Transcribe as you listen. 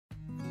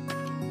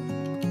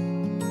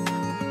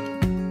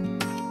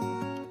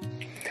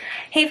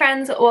Hey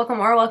friends,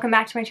 welcome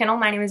back to my channel.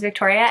 My name is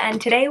Victoria and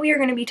today we are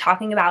going to be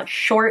talking about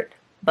short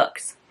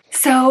books.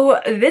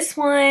 So this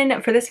one,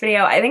 for this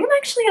video, I think I'm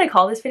actually going to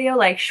call this video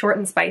like short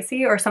and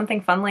spicy or something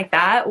fun like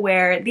that,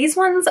 where these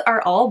ones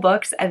are all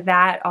books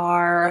that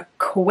are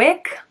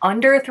quick,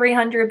 under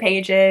 300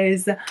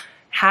 pages,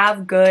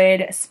 have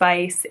good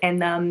spice in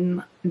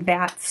them.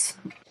 That's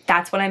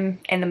what I'm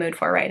in the mood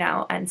for right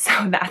now, and so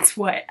that's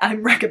what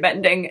I'm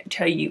recommending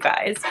to you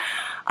guys.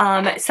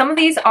 Some of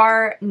these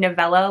are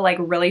novella, like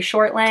really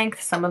short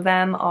length. Some of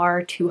them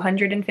are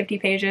 250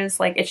 pages.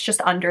 Like it's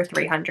just under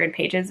 300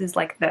 pages is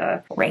like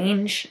the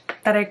range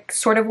that I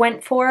sort of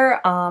went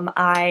for.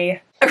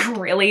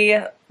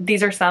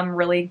 These are some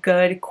really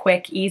good,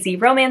 quick, easy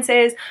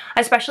romances,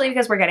 especially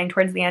because we're getting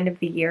towards the end of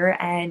the year,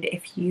 and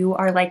if you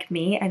are like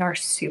me and are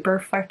super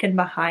fucking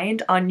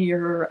behind on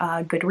your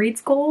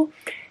Goodreads goal,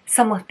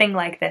 something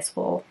like this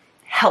will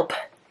help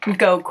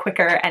go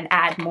quicker and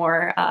add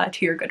more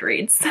to your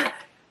Goodreads.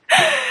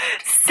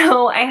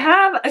 So I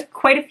have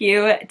quite a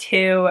few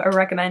to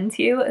recommend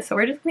to you, so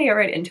we're just gonna get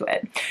right into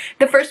it.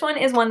 The first one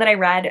is one that I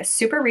read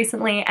super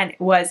recently and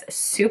was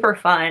super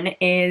fun,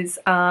 is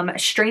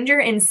Stranger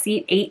in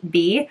Seat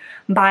 8B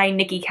by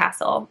Nikki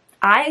Castle.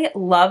 I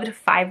loved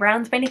 5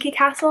 Rounds by Nikki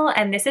Castle,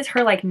 and this is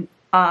her like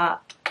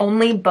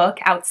only book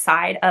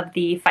outside of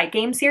the Fight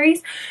Game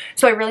series,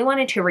 so I really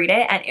wanted to read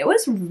it, and it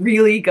was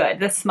really good.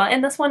 The smut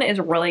in this one is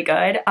really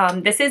good.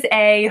 This is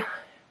a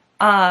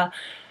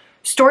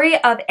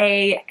story of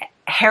a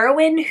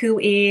heroine who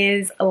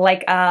is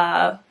like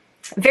a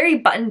very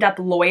buttoned up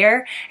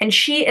lawyer, and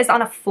she is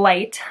on a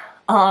flight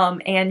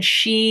and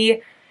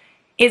she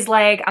is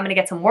like, I'm gonna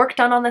get some work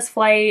done on this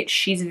flight.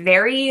 She's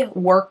very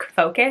work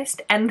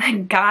focused, and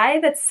the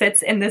guy that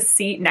sits in the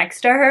seat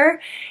next to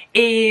her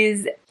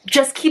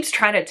just keeps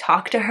trying to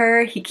talk to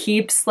her. He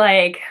keeps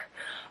like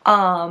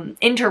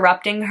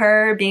interrupting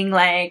her, being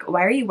like,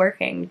 why are you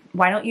working?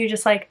 Why don't you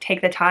just like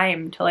take the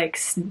time to like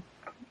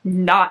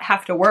not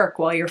have to work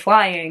while you're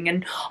flying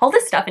and all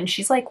this stuff? And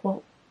she's like,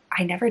 well,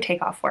 I never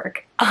take off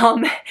work.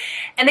 And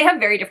they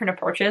have very different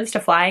approaches to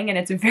flying, and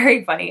it's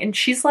very funny. And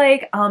she's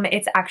like,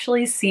 it's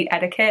actually seat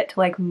etiquette to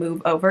like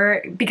move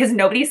over because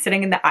nobody's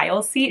sitting in the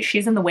aisle seat.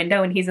 She's in the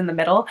window and he's in the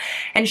middle.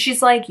 And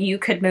she's like, you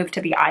could move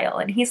to the aisle.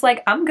 And he's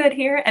like, I'm good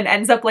here. And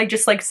ends up like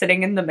just like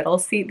sitting in the middle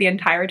seat the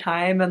entire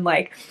time and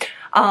like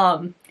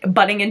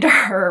butting into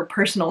her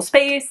personal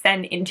space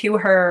and into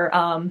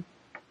her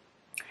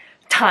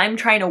time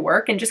trying to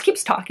work, and just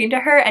keeps talking to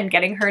her and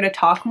getting her to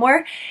talk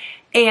more.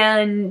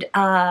 And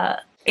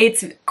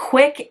it's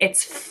quick,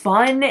 it's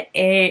fun,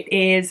 it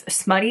is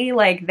smutty.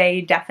 Like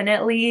they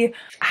definitely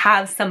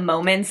have some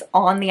moments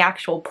on the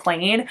actual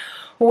plane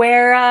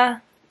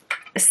where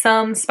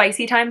some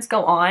spicy times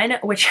go on,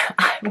 which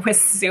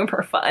was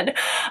super fun.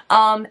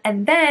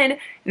 And then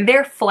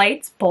their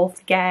flights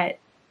both get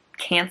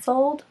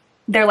canceled.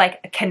 They're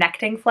like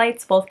connecting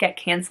flights both get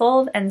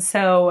canceled, and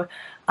so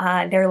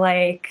they're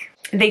like,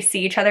 they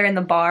see each other in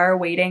the bar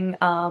waiting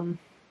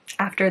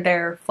after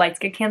their flights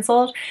get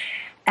canceled,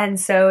 and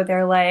so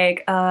they're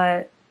like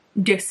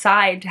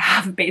decide to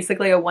have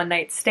basically a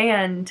one-night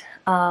stand,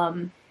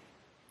 and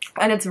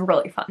it's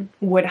really fun.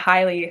 Would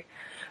highly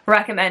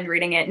recommend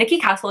reading it. Nikki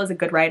Castle is a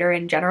good writer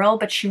in general,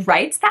 but she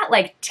writes that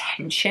like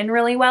tension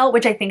really well,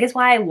 which I think is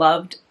why I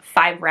loved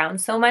 5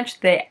 Rounds so much,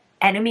 the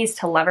enemies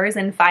to lovers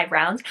in 5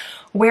 Rounds,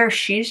 where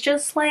she's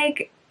just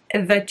like,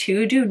 the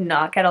two do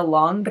not get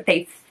along, but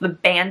they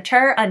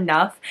banter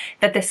enough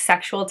that the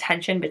sexual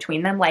tension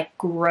between them like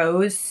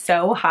grows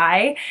so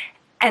high.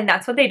 And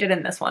that's what they did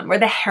in this one, where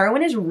the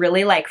heroine is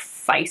really like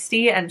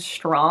feisty and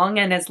strong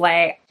and is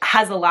like,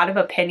 has a lot of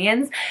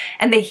opinions,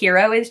 and the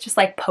hero is just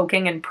like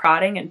poking and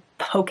prodding and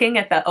poking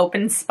at the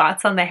open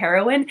spots on the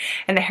heroine,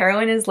 and the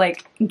heroine is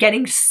like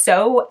getting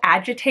so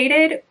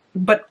agitated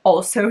but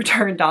also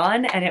turned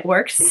on, and it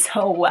works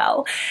so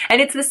well.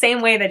 And it's the same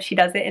way that she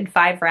does it in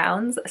 5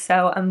 Rounds.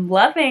 So I'm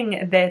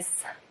loving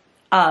this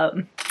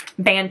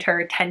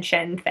banter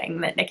tension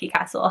thing that Nikki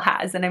Castle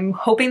has, and I'm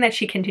hoping that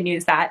she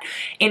continues that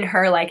in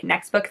her like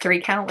next book,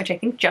 3 Count, which I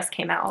think just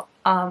came out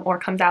or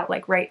comes out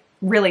like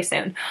really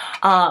soon.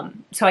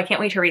 So I can't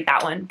wait to read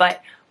that one,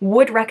 but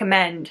would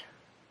recommend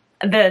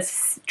the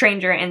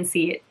Stranger in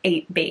Seat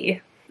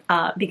 8B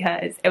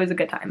because it was a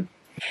good time.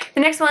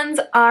 The next ones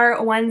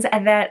are ones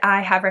that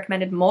I have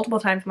recommended multiple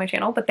times on my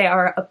channel, but they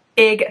are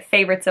big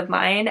favorites of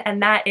mine,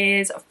 and that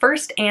is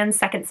First and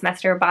Second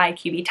Semester by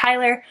QB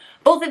Tyler.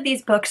 Both of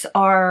these books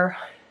are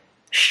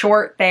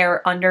short.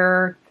 They're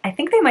under, I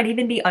think they might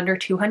even be under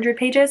 200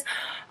 pages.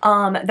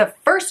 The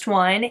first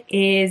one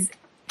is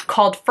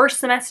called First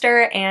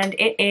Semester, and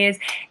it is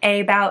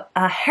about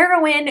a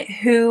heroine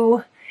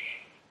who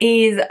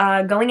is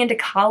going into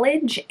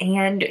college,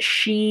 and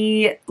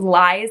she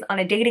lies on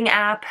a dating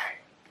app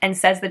and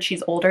says that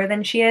she's older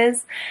than she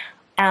is.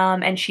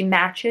 and she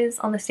matches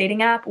on the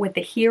dating app with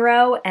the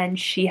hero, and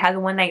she has a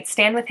one-night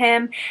stand with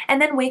him,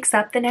 and then wakes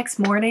up the next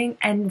morning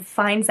and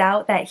finds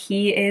out that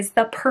he is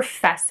the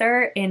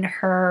professor in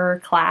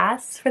her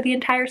class for the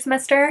entire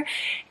semester.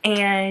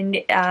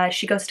 And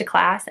she goes to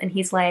class and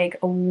he's like,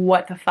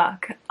 what the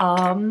fuck?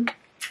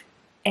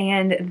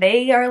 And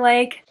they are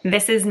like,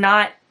 this is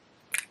not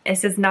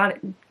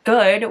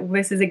good,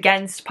 this is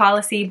against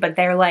policy, but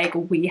they're like,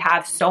 we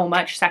have so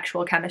much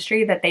sexual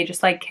chemistry that they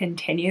just like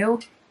continue.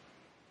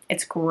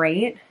 It's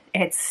great.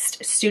 It's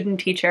student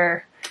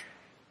teacher,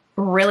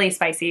 really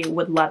spicy,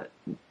 would love it.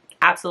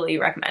 Absolutely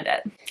recommend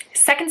it.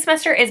 Second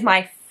Semester is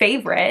my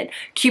favorite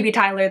QB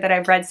Tyler that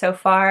I've read so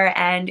far,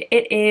 and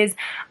it is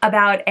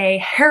about a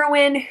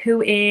heroine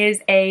who is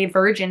a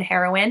virgin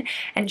heroine,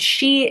 and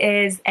she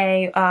is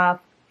a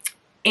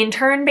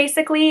intern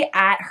basically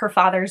at her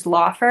father's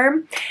law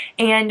firm,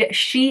 and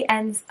she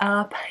ends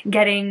up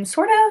getting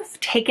sort of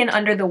taken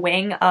under the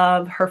wing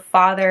of her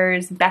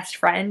father's best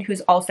friend,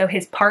 who's also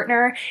his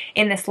partner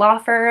in this law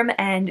firm,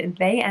 and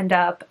they end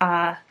up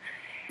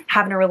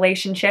having a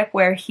relationship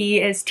where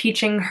he is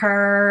teaching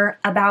her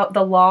about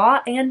the law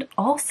and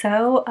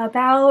also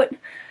about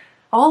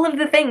all of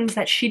the things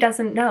that she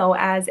doesn't know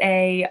as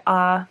a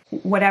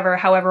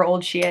however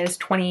old she is,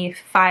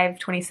 25,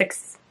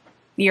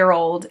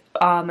 26-year-old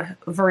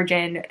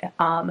virgin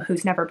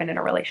who's never been in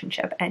a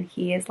relationship. And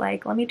he is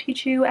like, let me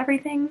teach you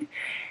everything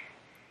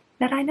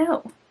that I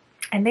know.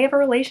 And they have a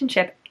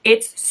relationship.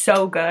 It's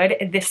so good.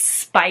 This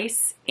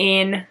spice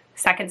in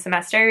Second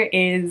Semester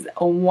is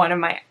one of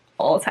my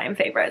all-time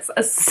favorites.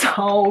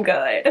 So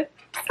good.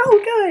 So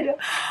good.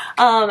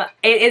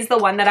 It is the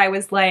one that I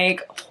was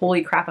like,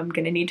 holy crap, I'm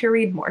gonna need to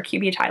read more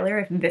QB Tyler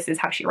if this is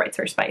how she writes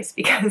her spice,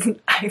 because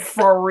I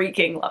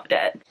freaking loved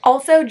it.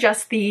 Also,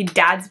 just the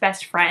dad's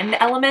best friend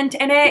element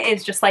in it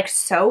is just like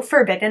so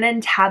forbidden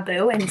and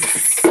taboo, and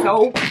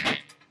so...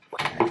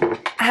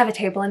 I have a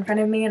table in front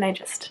of me and I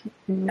just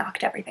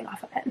knocked everything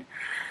off of it.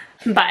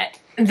 But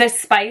the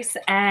spice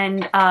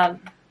and,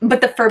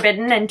 but the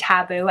forbidden and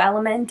taboo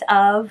element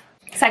of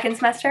Second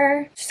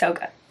Semester, so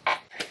good.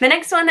 The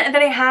next one that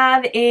I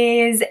have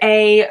is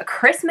a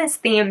Christmas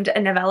themed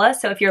novella.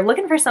 So if you're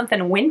looking for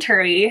something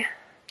wintry,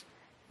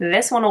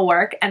 this one will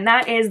work. And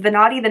that is The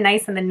Naughty, the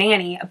Nice, and the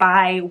Nanny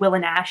by Willa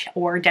Nash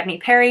or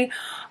Debney Perry.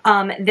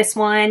 This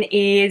one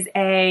is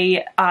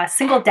a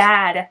single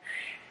dad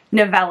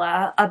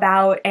novella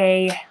about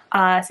a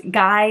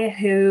guy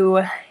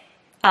who,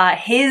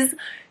 his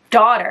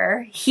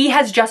daughter, he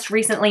has just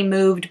recently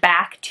moved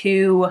back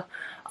to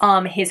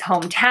his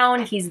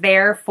hometown. He's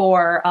there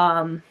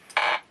for,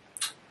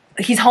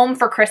 he's home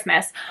for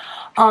Christmas.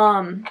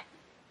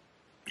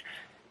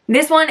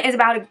 This one is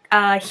about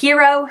a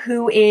hero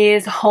who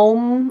is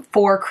home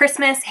for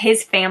Christmas.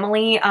 His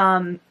family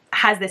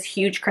has this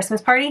huge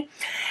Christmas party,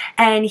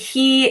 and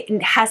he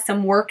has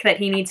some work that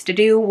he needs to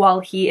do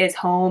while he is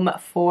home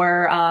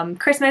for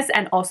Christmas,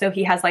 and also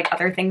he has like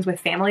other things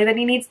with family that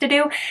he needs to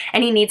do,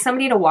 and he needs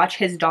somebody to watch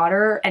his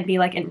daughter and be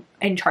like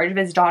in charge of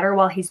his daughter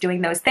while he's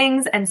doing those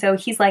things. And so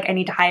he's like, I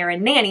need to hire a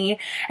nanny,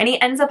 and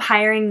he ends up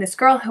hiring this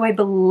girl who I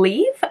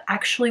believe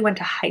actually went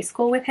to high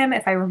school with him,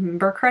 if I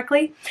remember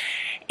correctly.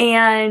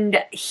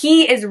 And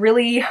he is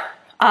really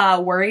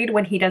worried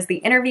when he does the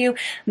interview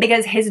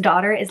because his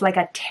daughter is like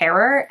a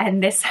terror,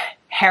 and this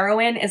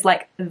heroine is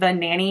like the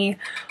nanny,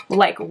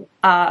 like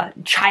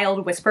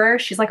child whisperer.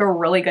 She's like a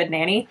really good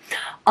nanny.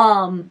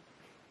 And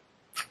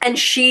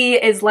she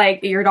is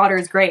like, your daughter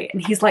is great.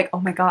 And he's like, oh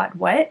my God,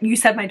 what? You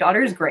said my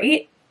daughter is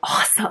great?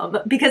 Awesome.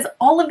 Because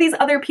all of these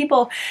other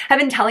people have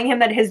been telling him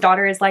that his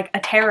daughter is like a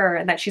terror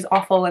and that she's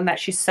awful and that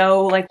she's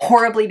so like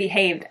horribly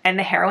behaved. And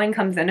the heroine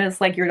comes in and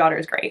is like, your daughter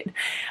is great.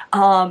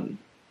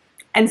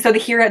 And so the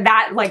hero,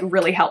 that like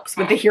really helps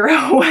with the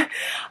hero.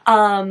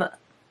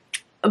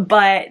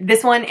 But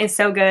this one is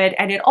so good.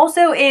 And it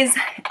also is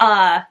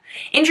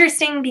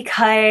interesting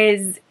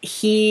because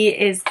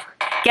he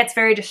gets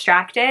very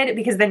distracted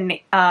because the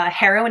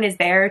heroine is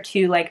there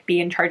to like be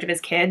in charge of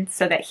his kids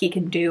so that he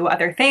can do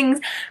other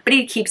things. But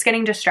he keeps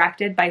getting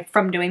distracted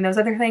from doing those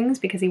other things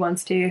because he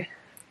wants to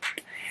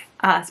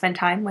spend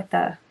time with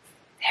the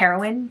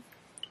heroine.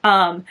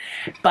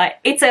 But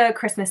it's a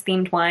Christmas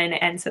themed one,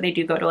 and so they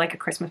do go to like a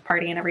Christmas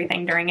party and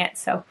everything during it.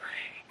 So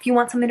if you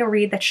want something to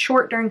read that's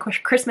short during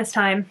Christmas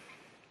time,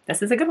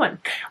 this is a good one.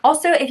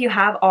 Also, if you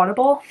have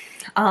Audible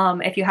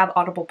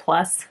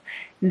Plus,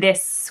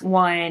 this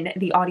one,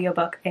 the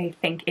audiobook, I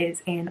think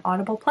is in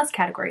Audible Plus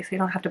category, so you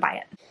don't have to buy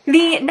it.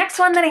 The next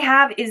one that I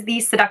have is The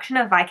Seduction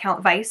of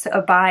Viscount Vice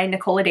by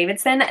Nicola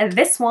Davidson.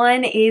 This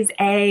one is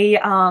a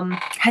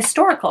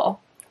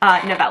historical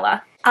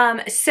novella.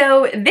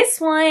 So this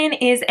one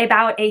is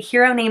about a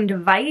hero named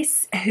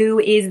Vice who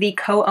is the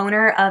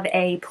co-owner of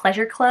a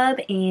pleasure club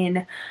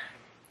in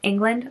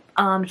England.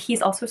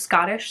 He's also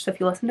Scottish, so if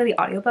you listen to the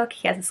audiobook,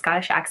 he has a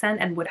Scottish accent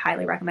and would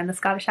highly recommend the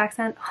Scottish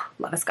accent. Oh,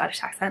 love a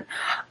Scottish accent.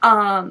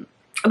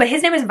 But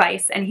his name is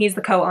Vice, and he's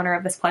the co-owner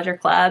of this pleasure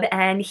club,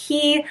 and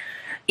he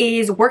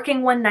is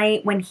working one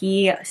night when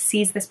he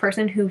sees this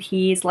person who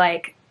he's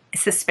like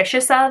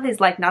suspicious of,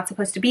 is like not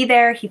supposed to be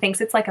there. He thinks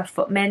it's like a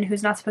footman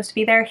who's not supposed to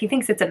be there. He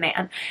thinks it's a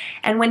man.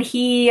 And when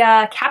he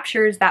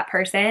captures that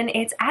person,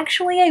 it's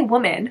actually a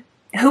woman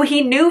who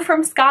he knew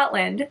from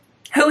Scotland,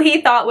 who he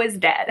thought was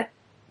dead.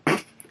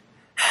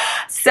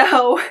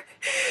 So,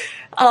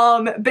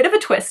 bit of a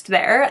twist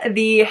there.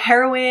 The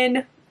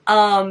heroine,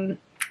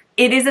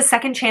 it is a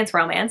second chance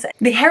romance.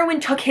 The heroine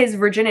took his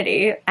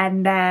virginity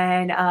and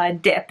then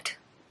dipped,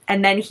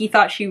 and then he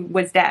thought she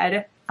was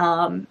dead.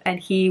 And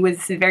he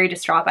was very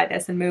distraught by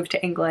this and moved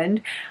to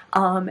England.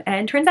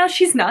 And turns out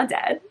she's not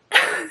dead.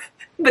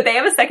 But they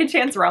have a second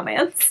chance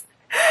romance.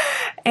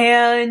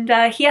 And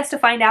he has to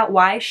find out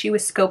why she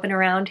was scoping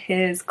around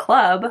his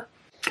club.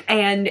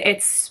 And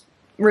it's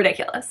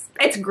ridiculous.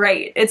 It's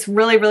great. It's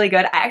really, really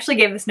good. I actually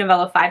gave this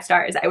novella 5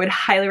 stars. I would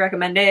highly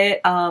recommend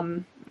it.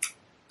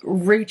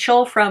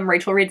 Rachel from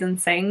Rachel Reads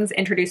and Sings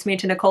introduced me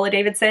to Nicola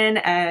Davidson,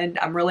 and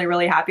I'm really,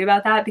 really happy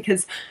about that,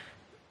 because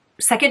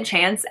Second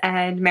Chance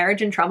and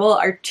Marriage in Trouble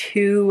are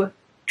 2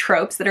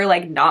 tropes that are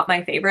like not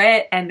my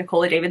favorite, and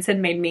Nicola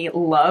Davidson made me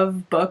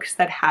love books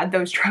that had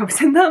those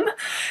tropes in them.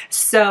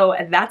 So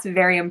that's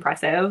very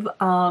impressive.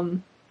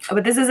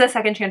 But this is a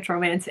second chance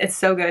romance. It's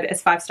so good.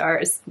 It's 5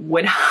 stars.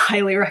 Would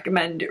highly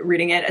recommend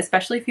reading it,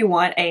 especially if you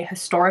want a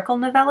historical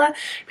novella,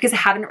 because I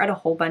haven't read a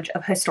whole bunch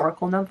of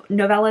historical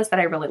novellas that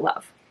I really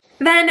love.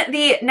 Then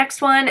the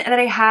next one that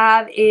I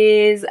have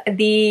is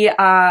the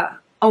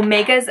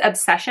Omega's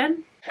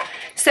Obsession.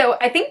 So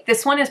I think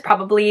this one is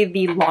probably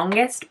the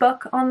longest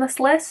book on this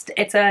list.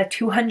 It's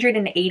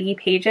 280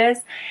 pages,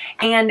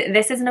 and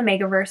this is an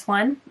Omegaverse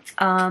one,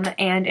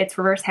 and it's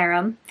reverse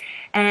harem.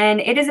 And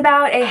it is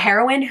about a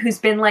heroine who's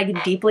been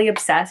like deeply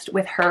obsessed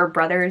with her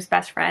brother's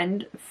best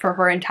friend for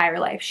her entire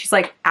life. She's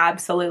like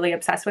absolutely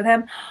obsessed with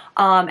him,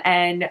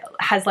 and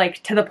has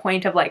like to the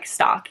point of like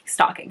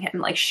stalking him.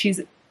 Like she's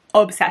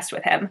obsessed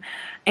with him.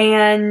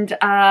 And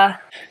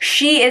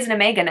she is an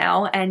Omega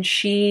now, and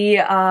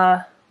she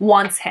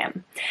wants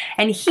him.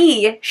 And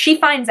she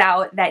finds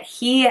out that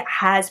he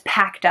has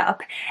packed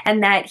up,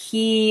 and that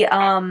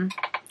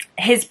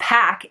his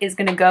pack is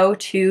going to go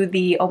to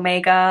the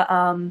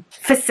Omega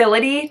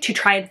facility to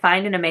try and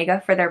find an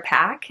Omega for their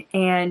pack.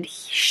 And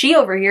she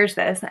overhears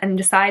this and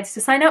decides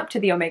to sign up to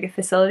the Omega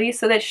facility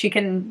so that she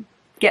can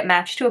get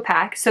matched to a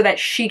pack, so that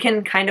she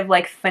can kind of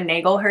like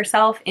finagle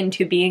herself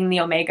into being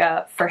the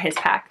Omega for his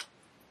pack.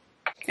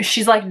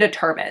 She's like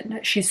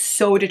determined. She's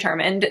so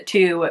determined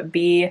to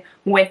be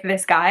with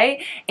this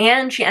guy,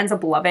 and she ends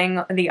up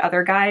loving the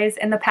other guys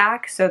in the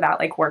pack, so that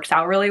like works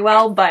out really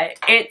well. But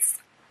it's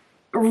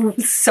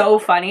so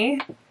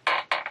funny.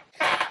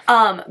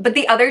 But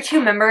the other 2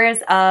 members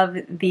of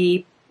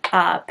the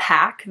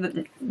pack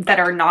that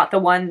are not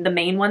the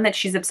main one that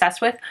she's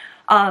obsessed with,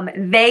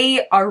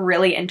 they are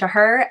really into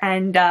her,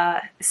 and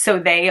so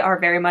they are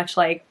very much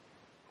like,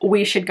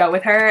 we should go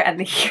with her,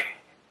 and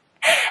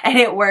and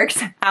it works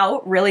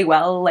out really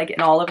well, like in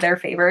all of their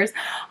favors.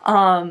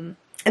 The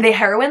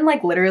heroine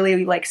like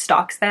literally like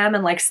stalks them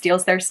and like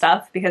steals their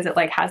stuff because it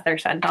like has their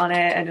scent on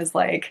it, and is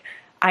like,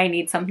 I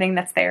need something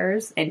that's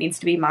theirs. It needs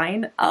to be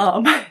mine.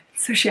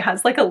 So she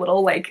has like a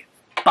little like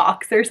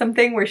box or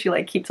something where she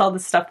like keeps all the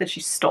stuff that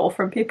she stole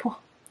from people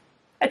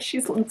that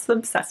she's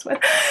obsessed with.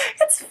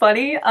 It's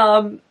funny.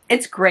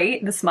 It's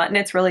great. The smut in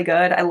it's really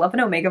good. I love an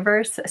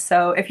Omegaverse.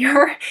 So if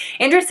you're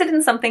interested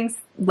in something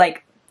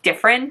like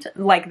different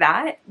like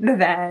that,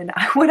 then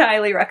I would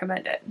highly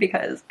recommend it,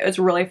 because it was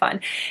really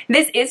fun.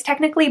 This is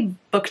technically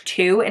book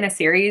 2 in a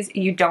series.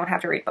 You don't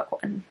have to read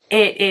book 1.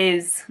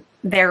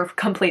 They're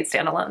complete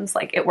standalones.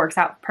 Like it works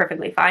out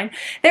perfectly fine.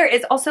 There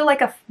is also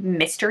like a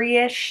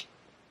mystery-ish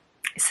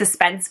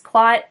suspense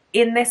plot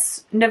in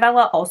this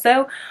novella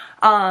also.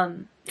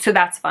 So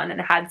that's fun, and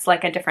it has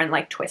like a different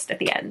like twist at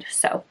the end.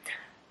 So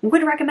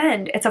would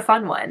recommend. It's a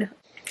fun one.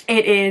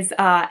 It is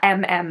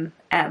MMMF.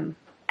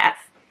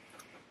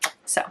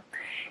 So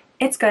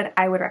it's good.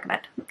 I would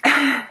recommend.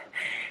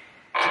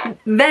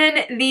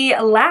 Then the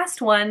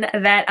last one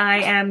that I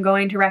am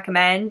going to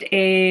recommend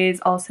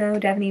is also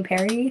Devney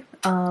Perry.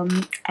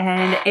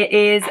 And it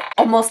is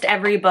almost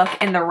every book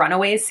in the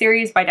Runaways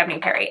series by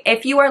Devney Perry.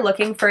 If you are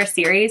looking for a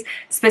series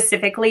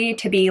specifically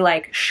to be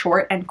like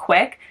short and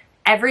quick,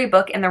 every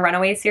book in the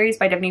Runaways series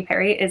by Devney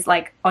Perry is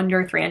like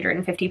under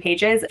 350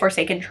 pages.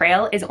 Forsaken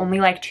Trail is only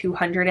like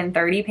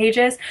 230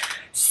 pages.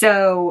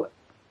 So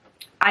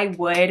I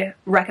would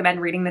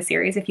recommend reading the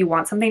series if you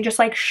want something just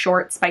like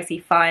short, spicy,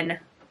 fun,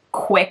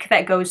 quick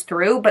that goes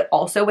through, but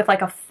also with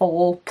like a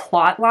full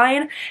plot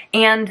line,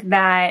 and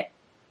that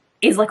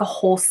is like a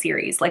whole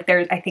series. Like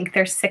I think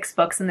there's 6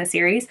 books in the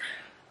series,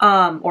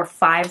 or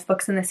 5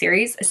 books in the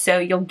series, so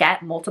you'll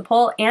get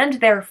multiple,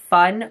 and they're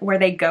fun where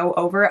they go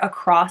over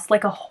across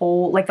like a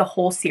whole, like the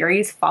whole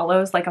series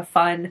follows like a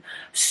fun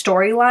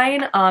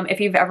storyline. If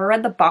you've ever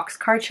read the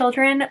Boxcar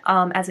Children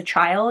as a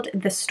child,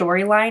 the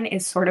storyline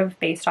is sort of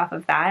based off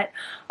of that,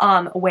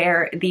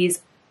 where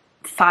these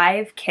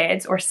 5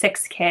 kids or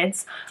 6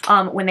 kids,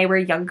 when they were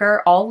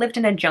younger, all lived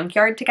in a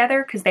junkyard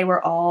together because they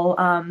were all,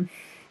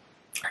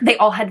 they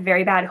all had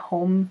very bad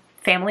home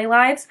family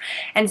lives,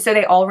 and so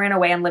they all ran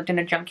away and lived in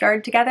a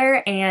junkyard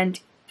together, and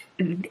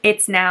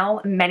it's now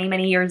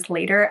many years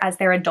later as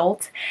they're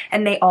adults,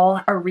 and they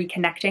all are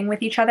reconnecting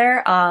with each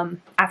other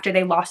after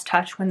they lost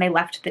touch when they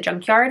left the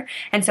junkyard.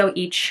 And so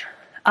each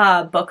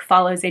book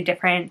follows a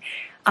different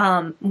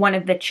one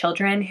of the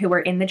children who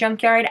were in the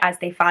junkyard as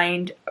they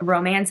find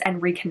romance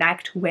and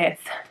reconnect with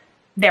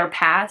their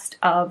past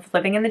of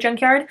living in the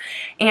junkyard.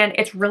 And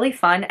it's really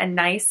fun and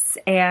nice,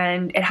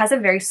 and it has a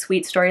very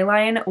sweet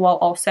storyline while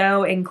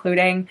also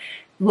including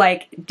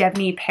like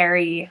Devney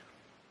Perry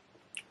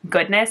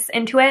goodness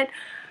into it.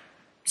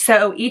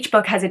 So each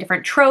book has a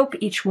different trope,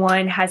 each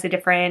one has a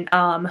different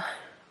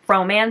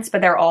romance,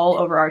 but they're all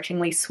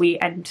overarchingly sweet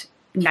and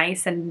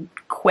nice and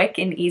quick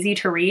and easy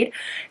to read.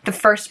 The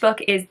first book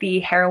is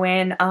the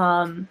heroine,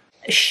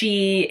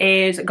 she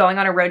is going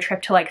on a road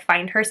trip to like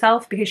find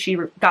herself because she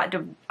got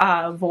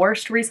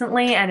divorced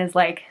recently and is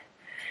like,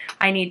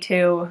 I need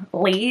to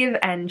leave,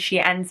 and she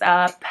ends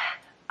up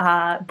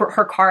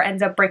her car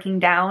ends up breaking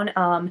down,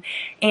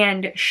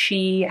 and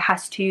she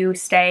has to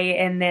stay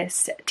in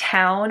this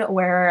town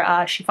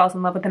where she falls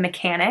in love with a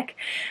mechanic.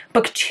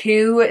 Book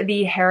 2,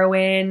 the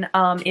heroine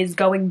is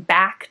going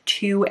back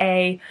to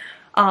a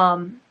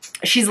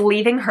she's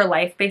leaving her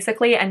life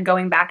basically and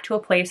going back to a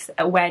place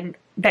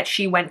that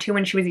she went to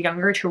when she was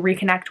younger to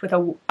reconnect with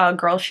a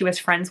girl she was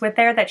friends with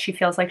there that she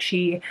feels like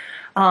she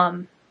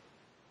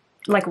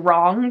like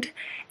wronged,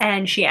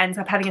 and she ends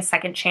up having a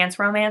second chance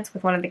romance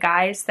with one of the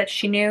guys that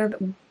she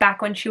knew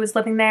back when she was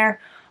living there.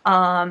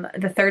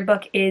 The third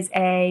book is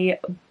a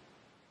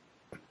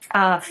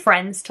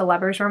friends to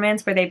lovers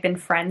romance where they've been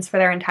friends for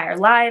their entire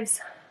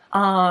lives.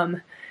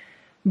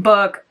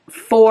 Book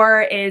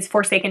 4 is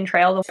Forsaken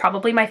Trail,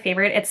 probably my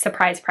favorite. It's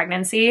Surprise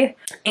Pregnancy,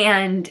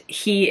 and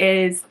he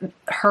is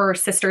her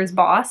sister's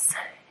boss.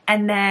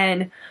 And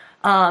then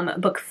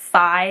book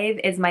 5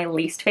 is my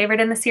least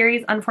favorite in the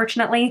series,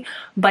 unfortunately,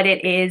 but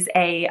it is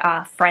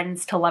a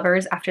friends to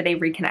lovers after they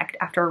reconnect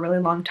after a really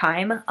long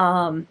time,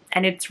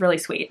 and it's really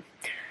sweet.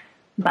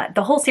 But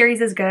the whole series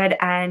is good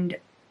and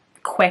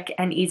quick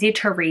and easy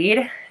to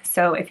read,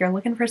 so if you're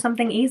looking for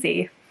something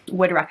easy,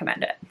 would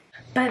recommend it.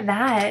 But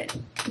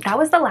that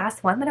was the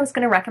last one that I was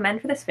going to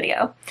recommend for this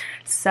video,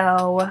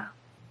 so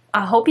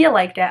I hope you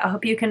liked it. I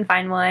hope you can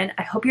find one.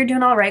 I hope you're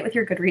doing all right with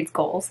your Goodreads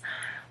goals.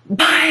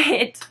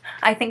 But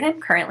I think I'm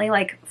currently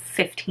like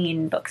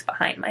 15 books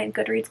behind my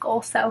Goodreads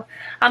goal, so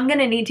I'm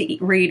gonna need to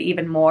read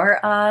even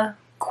more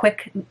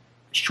quick,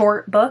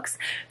 short books.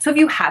 So if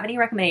you have any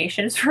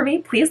recommendations for me,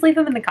 please leave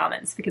them in the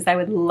comments because I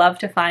would love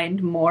to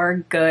find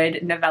more good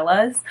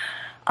novellas.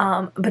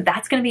 But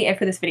that's gonna be it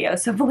for this video,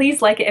 so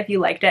please like it if you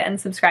liked it and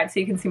subscribe so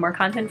you can see more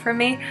content from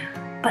me.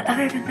 But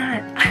other than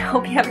that, I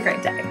hope you have a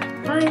great day.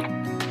 Bye!